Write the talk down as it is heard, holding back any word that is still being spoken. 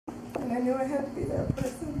and I knew I had to be that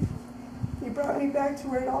person. He brought me back to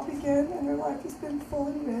where it all began, and our life has been full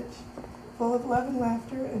and rich, full of love and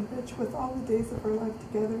laughter, and rich with all the days of our life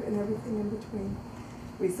together and everything in between.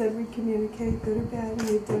 We said we'd communicate, good or bad, and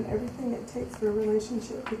we've done everything it takes for a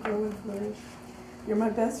relationship to grow and flourish. You're my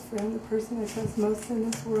best friend, the person I trust most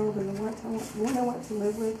in this world, and the one I want to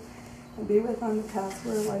live with and be with on the path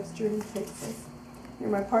where life's journey takes us. You're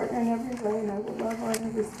my partner in every way, and I will love, honor,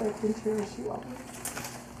 respect, and cherish you always.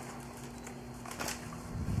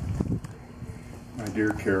 My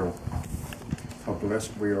dear Carol, how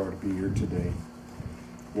blessed we are to be here today,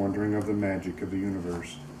 wondering of the magic of the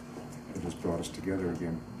universe that has brought us together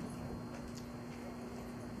again.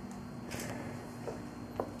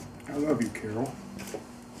 I love you, Carol.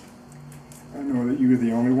 I know that you are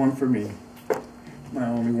the only one for me, my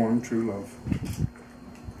only one true love.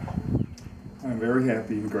 I'm very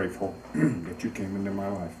happy and grateful that you came into my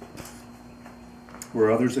life.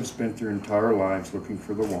 Where others have spent their entire lives looking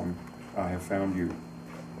for the one, I have found you.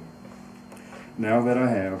 Now that I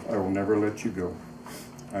have, I will never let you go.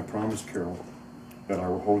 I promise, Carol, that I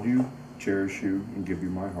will hold you, cherish you, and give you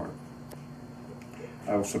my heart.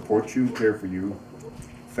 I will support you, care for you.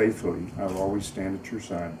 Faithfully, I will always stand at your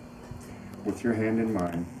side, with your hand in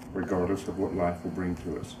mine, regardless of what life will bring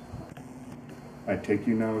to us. I take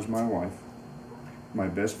you now as my wife, my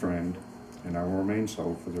best friend, and I will remain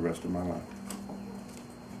so for the rest of my life.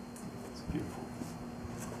 It's beautiful.